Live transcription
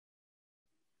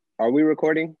Are we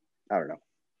recording? I don't know.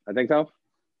 I think so.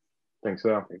 Think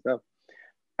so. I think so.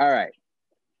 All right.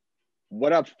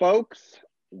 What up, folks?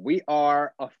 We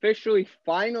are officially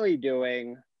finally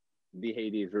doing the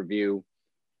Hades review.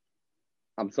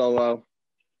 I'm Solo.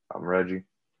 I'm Reggie.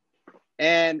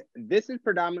 And this is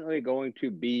predominantly going to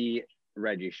be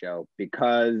Reggie's show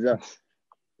because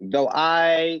though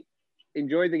I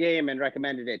enjoyed the game and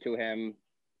recommended it to him,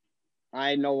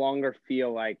 I no longer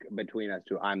feel like between us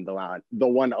two, I'm the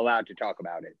one allowed to talk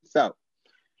about it. So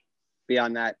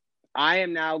beyond that, I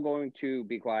am now going to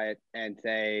be quiet and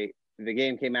say the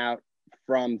game came out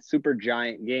from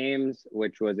Supergiant Games,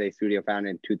 which was a studio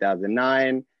founded in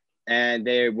 2009. And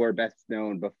they were best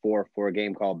known before for a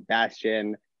game called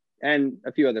Bastion and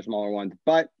a few other smaller ones.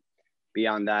 But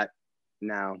beyond that,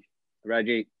 now,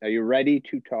 Reggie, are you ready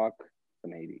to talk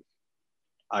some Hades?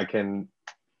 I can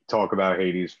talk about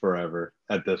Hades forever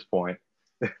at this point.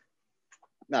 All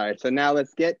right, so now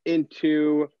let's get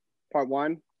into part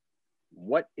one.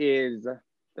 What is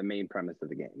the main premise of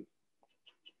the game?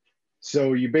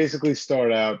 So you basically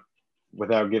start out,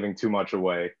 without giving too much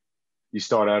away, you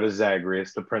start out as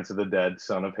Zagreus, the Prince of the Dead,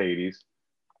 son of Hades.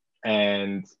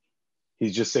 And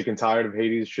he's just sick and tired of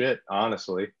Hades' shit,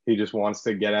 honestly. He just wants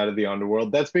to get out of the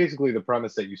underworld. That's basically the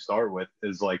premise that you start with,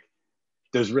 is like,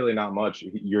 there's really not much.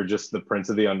 You're just the Prince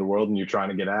of the underworld and you're trying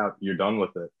to get out. You're done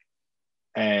with it.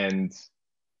 And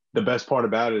the best part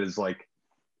about it is, like,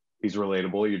 he's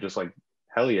relatable. You're just like,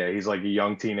 hell yeah. He's like a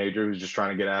young teenager who's just trying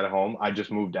to get out of home. I just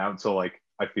moved out, so like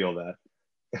I feel that.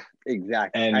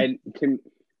 Exactly. And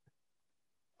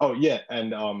oh yeah,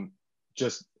 and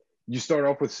just you start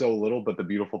off with so little, but the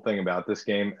beautiful thing about this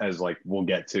game, as like we'll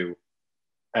get to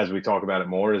as we talk about it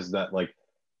more, is that like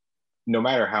no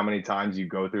matter how many times you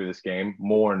go through this game,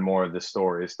 more and more of the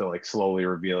story is still like slowly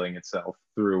revealing itself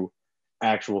through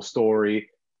actual story,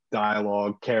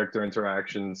 dialogue, character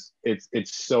interactions. It's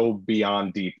so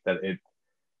beyond deep that it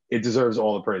deserves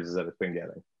all the praises that it's been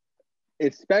getting.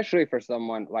 Especially for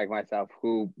someone like myself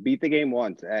who beat the game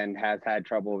once and has had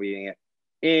trouble beating it.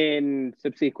 In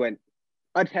subsequent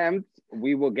attempts,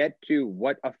 we will get to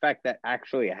what effect that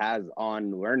actually has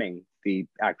on learning the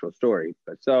actual story.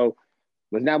 But so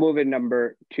let's now move in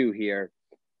number 2 here,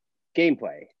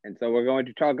 gameplay. And so we're going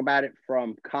to talk about it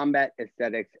from combat,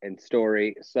 aesthetics, and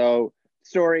story. So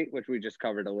story, which we just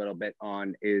covered a little bit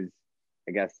on, is,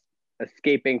 I guess,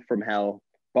 escaping from hell.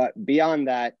 But beyond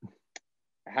that,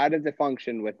 how does it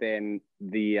function within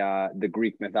the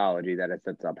Greek mythology that it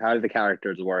sets up? How do the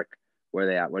characters work? Where are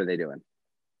they at? What are they doing?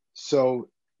 So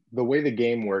the way the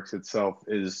game works itself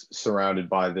is surrounded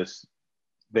by this,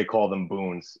 they call them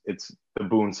boons. It's the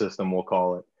boon system, we'll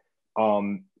call it.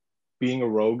 Being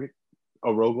a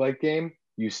roguelike game,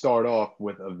 you start off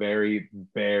with a very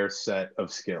bare set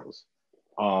of skills.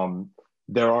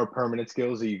 There are permanent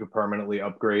skills that you could permanently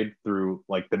upgrade through,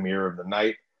 like the Mirror of the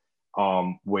Night,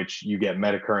 which you get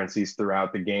meta currencies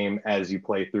throughout the game as you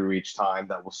play through each time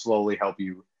that will slowly help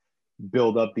you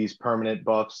build up these permanent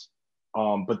buffs.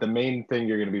 But the main thing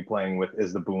you're going to be playing with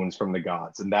is the boons from the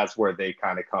gods, and that's where they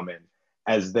kind of come in,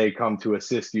 as they come to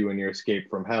assist you in your escape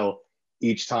from hell.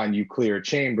 Each time you clear a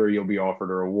chamber, you'll be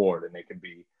offered a reward, and it could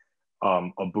be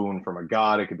a boon from a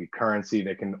god, it could be currency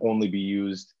that can only be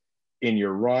used in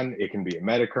your run, it can be a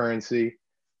meta currency.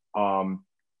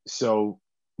 So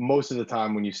most of the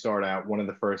time when you start out, one of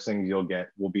the first things you'll get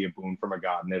will be a boon from a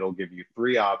god, and it'll give you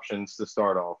 3 options to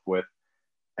start off with,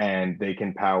 and they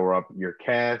can power up your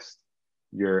cast,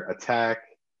 your attack,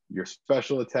 your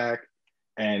special attack,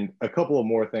 and a couple of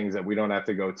more things that we don't have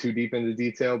to go too deep into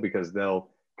detail because they'll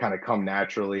kind of come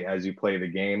naturally as you play the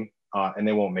game, and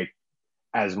they won't make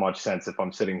as much sense if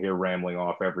I'm sitting here rambling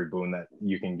off every boon that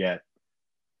you can get.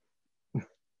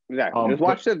 Exactly. Just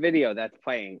watch the video that's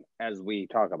playing as we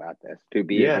talk about this to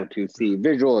be able to see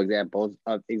visual examples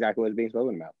of exactly what's being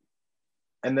spoken about.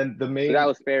 And then the main... So that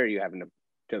was fair, you having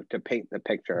to paint the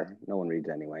picture. No one reads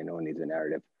anyway. No one needs a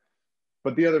narrative.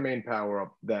 But the other main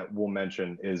power-up that we'll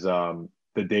mention is the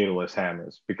Daedalus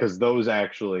hammers, because those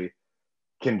actually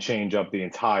can change up the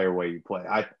entire way you play.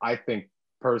 I think,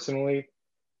 personally,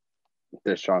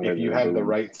 if you have the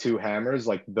right 2 hammers,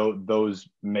 like those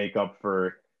make up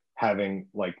for having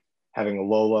a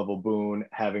low-level boon,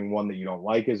 having one that you don't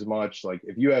like as much. Like,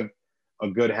 if you have a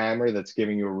good hammer that's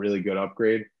giving you a really good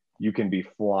upgrade, you can be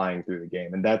flying through the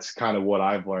game. And that's kind of what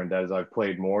I've learned as I've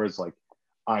played more, is like,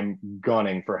 I'm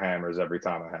gunning for hammers every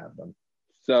time I have them.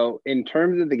 So in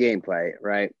terms of the gameplay,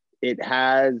 right, it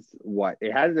has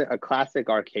a classic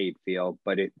arcade feel,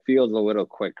 but it feels a little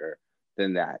quicker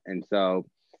than that. And so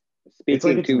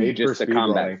speaking to just the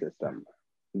combat system,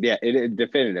 yeah, it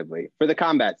definitively for the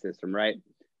combat system, right?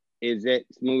 Is it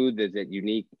smooth? Is it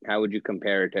unique? How would you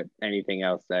compare it to anything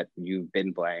else that you've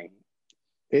been playing?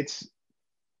 It's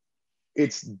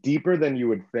it's deeper than you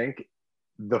would think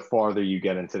the farther you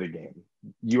get into the game.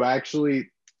 You actually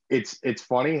it's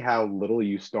funny how little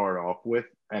you start off with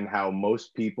and how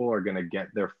most people are going to get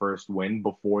their first win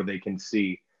before they can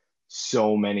see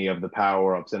so many of the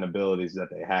power-ups and abilities that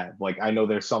they have. Like I know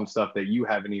there's some stuff that you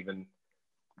haven't even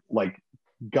like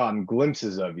gotten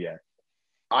glimpses of yet.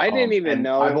 I didn't even and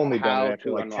know I've only done how it after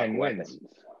to like unlock 10 weapons.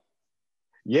 wins.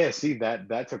 Yeah, see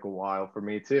that took a while for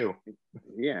me too.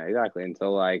 Yeah, exactly. And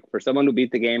so, like, for someone who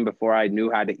beat the game before I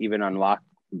knew how to even unlock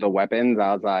the weapons,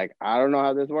 I was like, I don't know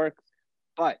how this works.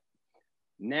 But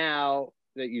now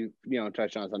that you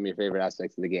touched on some of your favorite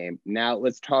aspects of the game, now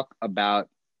let's talk about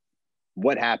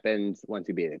what happens once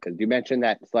you beat it. Because you mentioned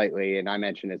that slightly, and I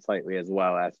mentioned it slightly as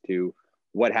well as to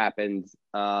what happens.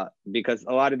 Because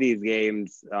a lot of these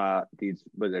games,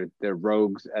 they're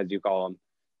rogues, as you call them,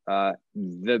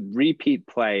 the repeat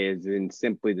play is in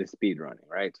simply the speed running,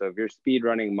 right? So if you're speed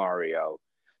running Mario,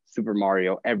 Super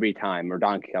Mario every time, or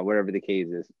Donkey Kong, whatever the case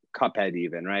is, Cuphead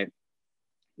even, right?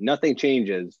 Nothing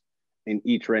changes in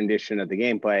each rendition of the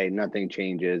gameplay. Nothing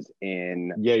changes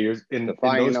in you're in the in those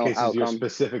final cases outcome. you're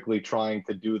specifically trying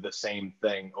to do the same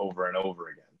thing over and over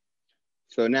again.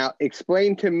 So now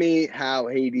explain to me how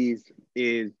Hades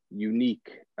is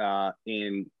unique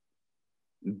in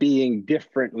being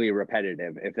differently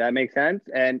repetitive, if that makes sense.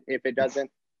 And if it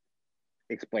doesn't,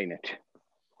 explain it.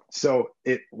 So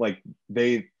it like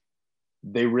they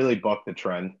really buck the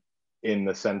trend in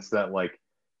the sense that like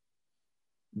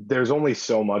there's only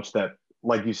so much that,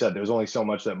 like you said, there's only so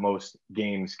much that most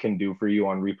games can do for you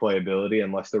on replayability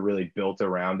unless they're really built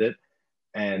around it.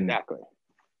 And exactly.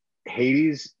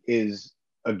 Hades is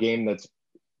a game that's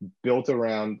built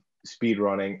around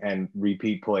speedrunning and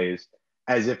repeat plays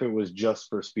as if it was just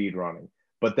for speedrunning.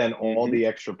 But then all the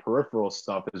extra peripheral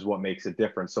stuff is what makes it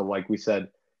different. So like we said,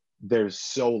 there's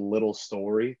so little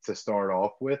story to start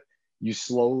off with. You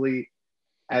slowly,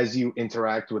 as you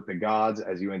interact with the gods,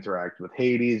 as you interact with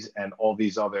Hades and all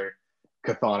these other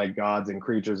chthonic gods and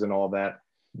creatures and all that,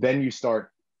 then you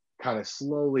start kind of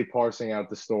slowly parsing out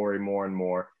the story more and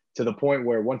more to the point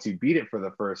where once you beat it for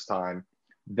the first time,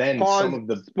 then some of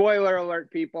the spoiler alert,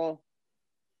 people.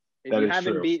 If you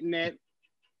haven't beaten it,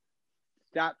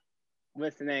 stop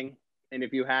listening. And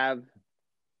if you have,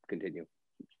 continue.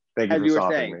 Thank you for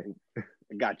stopping me.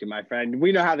 I got you, my friend.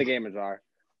 We know how the gamers are.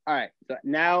 All right. So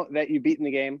now that you've beaten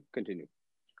the game, continue.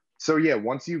 So yeah,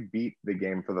 once you beat the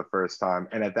game for the first time,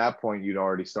 and at that point you'd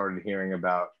already started hearing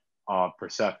about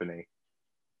Persephone,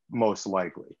 most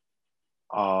likely.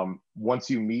 Once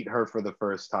you meet her for the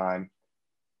first time,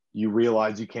 you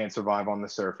realize you can't survive on the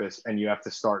surface and you have to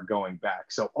start going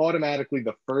back. So automatically,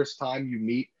 the first time you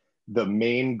meet the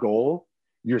main goal,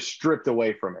 you're stripped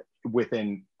away from it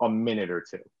within a minute or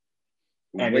two.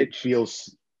 And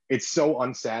it's so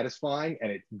unsatisfying, and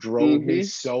it drove me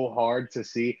so hard to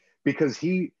see, because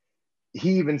he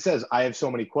even says, I have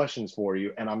so many questions for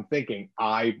you. And I'm thinking,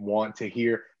 I want to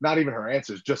hear not even her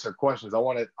answers, just her questions. I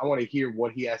want to hear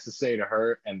what he has to say to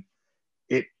her. And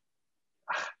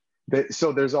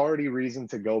so there's already reason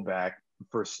to go back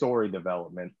for story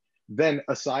development. Then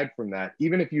aside from that,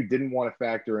 even if you didn't want to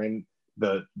factor in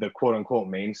the quote unquote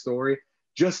main story,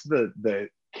 just the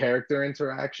character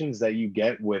interactions that you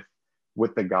get with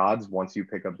the gods once you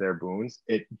pick up their boons,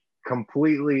 it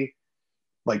completely,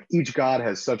 like, each god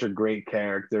has such a great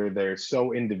character. They're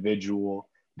so individual.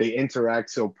 They interact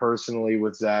so personally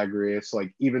with Zagreus,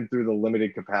 like even through the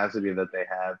limited capacity that they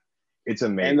have. It's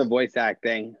amazing. And the voice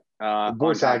acting.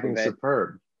 Voice acting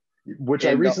superb, which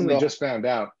I recently just found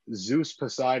out. Zeus,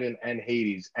 Poseidon, and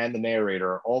Hades and the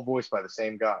narrator are all voiced by the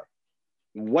same guy.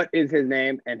 What is his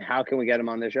name, and how can we get him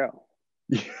on the show?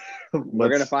 We're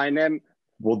going to find him.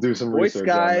 We'll do some research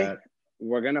on that.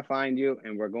 We're going to find you,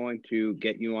 and we're going to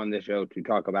get you on the show to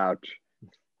talk about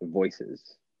the voices.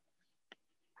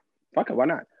 Fuck it, why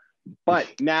not? But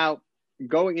now,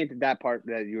 going into that part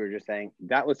that you were just saying,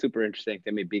 that was super interesting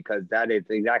to me, because that is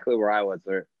exactly where I was.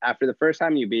 After the first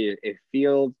time you beat it, it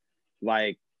feels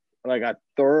like a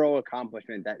thorough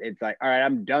accomplishment, that it's like, all right,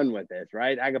 I'm done with this,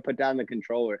 right? I can put down the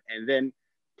controller. And then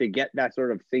to get that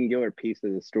sort of singular piece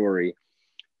of the story,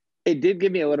 it did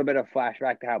give me a little bit of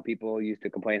flashback to how people used to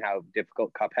complain how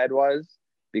difficult Cuphead was,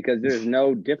 because there's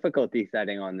no difficulty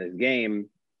setting on this game.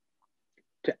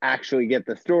 To actually get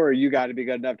the story, you got to be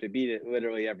good enough to beat it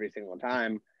literally every single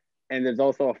time. And there's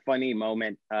also a funny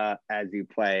moment as you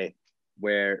play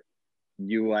where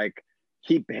you like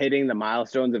keep hitting the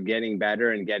milestones of getting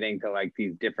better and getting to like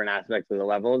these different aspects of the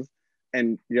levels.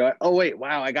 And you're like, oh wait,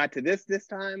 wow, I got to this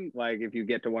time. Like if you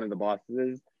get to one of the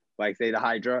bosses, like say the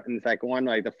Hydra in the second one,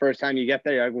 like the first time you get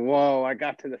there, you're like, whoa, I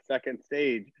got to the second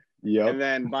stage. Yep. And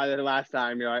then by the last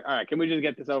time, you're like, all right, can we just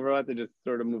get this over with and just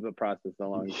sort of move the process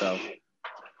along? So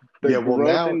yeah, well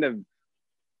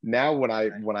now when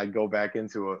I go back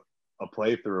into a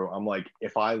playthrough, I'm like,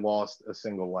 if I lost a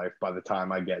single life by the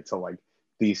time I get to like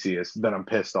Theseus, then I'm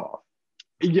pissed off.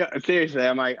 Yeah, seriously,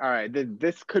 I'm like, all right,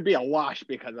 this could be a wash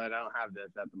because I don't have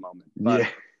this at the moment. But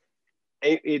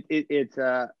yeah, it's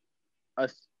a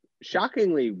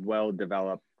shockingly well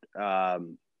developed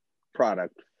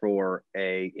product for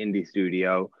a indie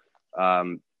studio.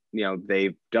 You know,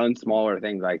 they've done smaller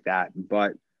things like that,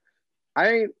 but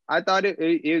I thought it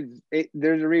is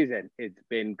there's a reason it's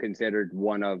been considered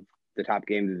one of the top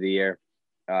games of the year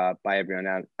by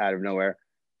everyone out of nowhere.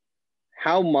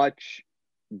 How much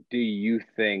do you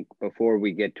think, before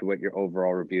we get to what your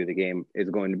overall review of the game is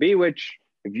going to be, which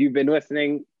if you've been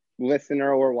listening,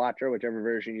 listener or watcher, whichever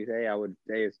version you say, I would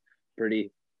say is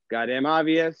pretty goddamn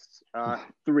obvious,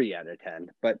 3 out of 10.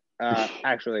 But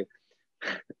actually,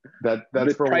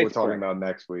 that's for what we're talking about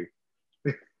next week.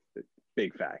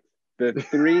 Big fact.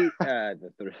 The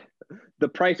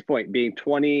price point being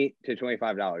 $20 to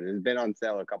 $25 has been on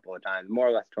sale a couple of times, more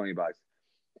or less $20.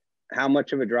 How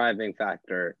much of a driving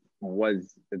factor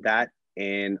was that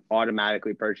in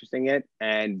automatically purchasing it?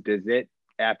 And does it,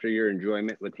 after your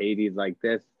enjoyment with Hades like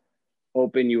this,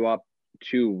 open you up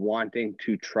to wanting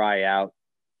to try out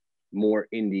more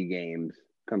indie games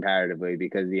comparatively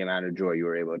because of the amount of joy you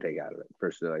were able to take out of it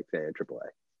versus, like, say, a AAA?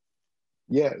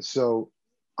 Yeah, so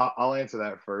I'll answer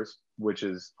that first, which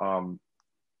is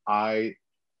I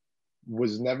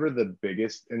was never the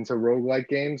biggest into roguelike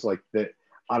games. Like that,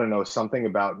 I don't know, something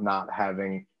about not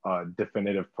having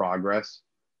definitive progress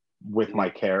with my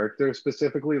character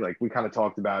specifically. Like we kind of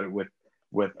talked about it with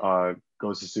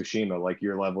Ghost of Tsushima. Like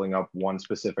you're leveling up one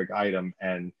specific item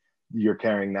and you're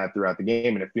carrying that throughout the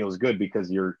game, and it feels good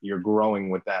because you're growing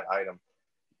with that item.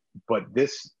 But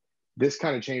this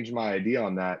kind of changed my idea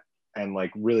on that, and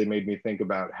like really made me think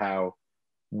about how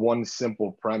one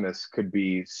simple premise could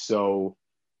be so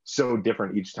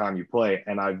different each time you play.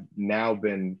 And I've now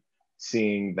been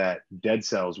seeing that Dead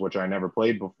Cells, which I never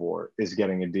played before, is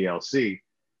getting a DLC.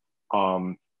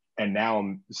 And now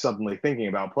I'm suddenly thinking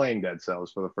about playing Dead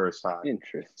Cells for the first time.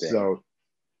 Interesting. So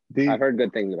I've heard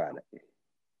good things about it.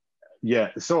 Yeah,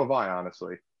 so have I,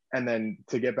 honestly. And then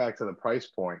to get back to the price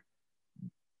point,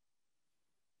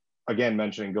 again,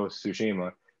 mentioning Ghost of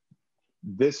Tsushima,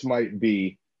 this might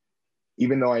be,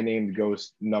 even though I named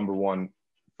Ghost number 1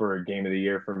 for a game of the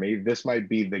year for me, this might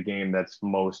be the game that's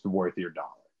most worth your dollar.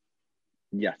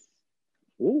 Yes.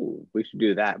 Ooh, we should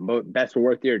do that. Best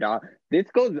worth your dollar. This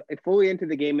goes fully into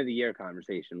the game of the year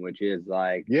conversation, which is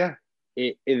like, yeah,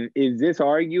 is this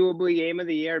arguably game of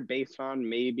the year based on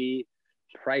maybe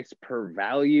price per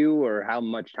value or how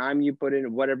much time you put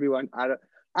in, whatever you want? I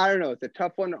don't know. It's a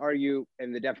tough one to argue,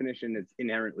 and the definition is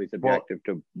inherently subjective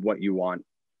to what you want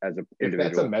as an individual.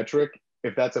 If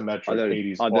that's a metric,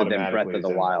 Hades other than Breath of the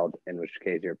Wild, in which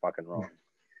case you're fucking wrong.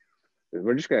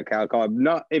 We're just gonna call it.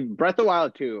 No, Breath of the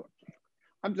Wild 2.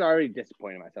 I'm already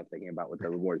disappointed in myself thinking about what the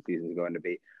reward season is going to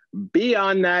be.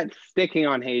 Beyond that, sticking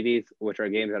on Hades, which are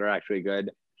games that are actually good.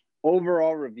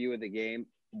 Overall review of the game.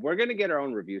 We're going to get our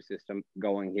own review system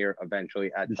going here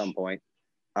eventually at some point.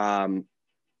 But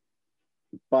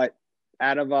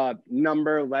out of a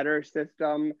number letter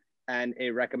system and a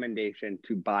recommendation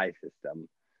to buy system,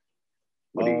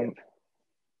 what do you give?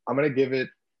 I'm going to give it,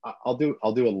 I'll do a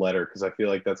letter because I feel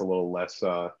like that's a little less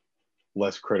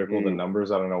critical than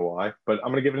numbers. I don't know why, but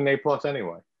I'm going to give it an A+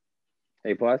 anyway.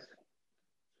 A+?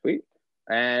 Sweet.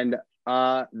 And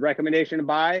recommendation to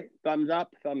buy, thumbs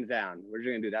up, thumbs down. We're just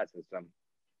going to do that system.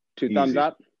 2 Easy. thumbs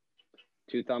up,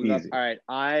 2 thumbs Easy. up.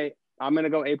 All right. I'm going to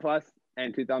go A+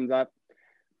 and 2 thumbs up.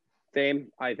 Same,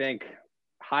 I think.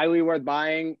 Highly worth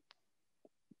buying.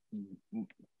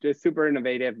 Just super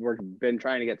innovative. We've been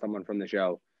trying to get someone from the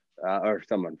show or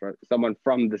someone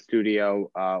from the studio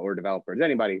or developers,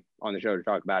 anybody on the show to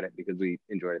talk about it because we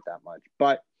enjoyed it that much.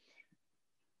 But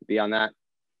beyond that,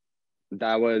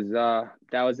 that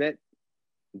was it.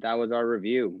 That was our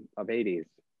review of Hades.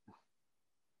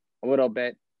 A little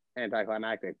bit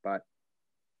anticlimactic, but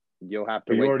you'll have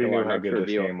to wait. You already knew how good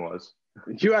this game was.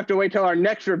 You have to wait till our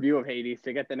next review of Hades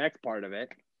to get the next part of it.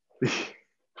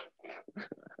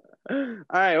 All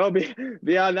right. Well,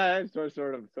 beyond that, sort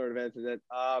of answers it.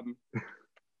 All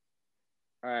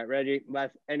right, Reggie.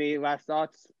 Any last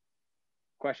thoughts,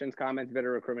 questions, comments,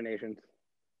 bitter recriminations?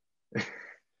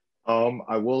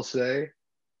 I will say,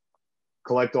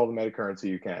 collect all the meta currency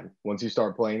you can. Once you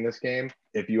start playing this game,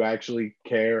 if you actually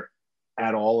care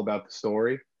at all about the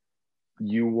story,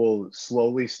 you will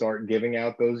slowly start giving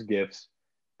out those gifts,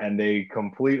 and they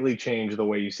completely change the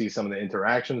way you see some of the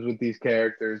interactions with these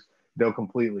characters. They'll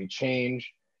completely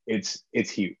change. It's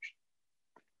huge.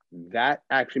 That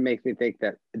actually makes me think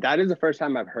that is the first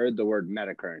time I've heard the word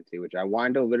meta currency, which I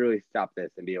wanted to literally stop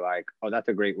this and be like, oh, that's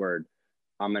a great word.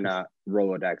 I'm gonna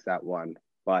Rolodex that one.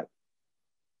 But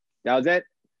that was it.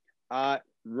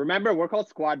 Remember, we're called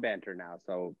Squad Banter now.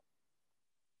 So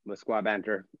the Squad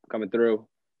Banter coming through.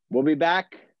 We'll be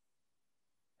back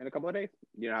in a couple of days.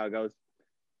 You know how it goes.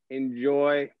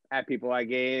 Enjoy at People Like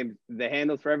Games, the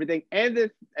handles for everything, and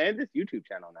this YouTube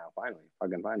channel now.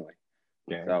 Finally.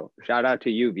 Yeah. So shout out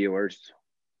to you, viewers.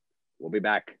 We'll be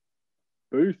back.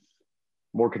 Peace.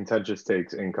 More contentious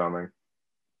takes incoming.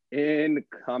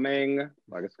 Incoming.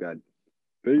 Like it's good.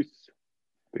 Peace.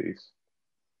 Peace.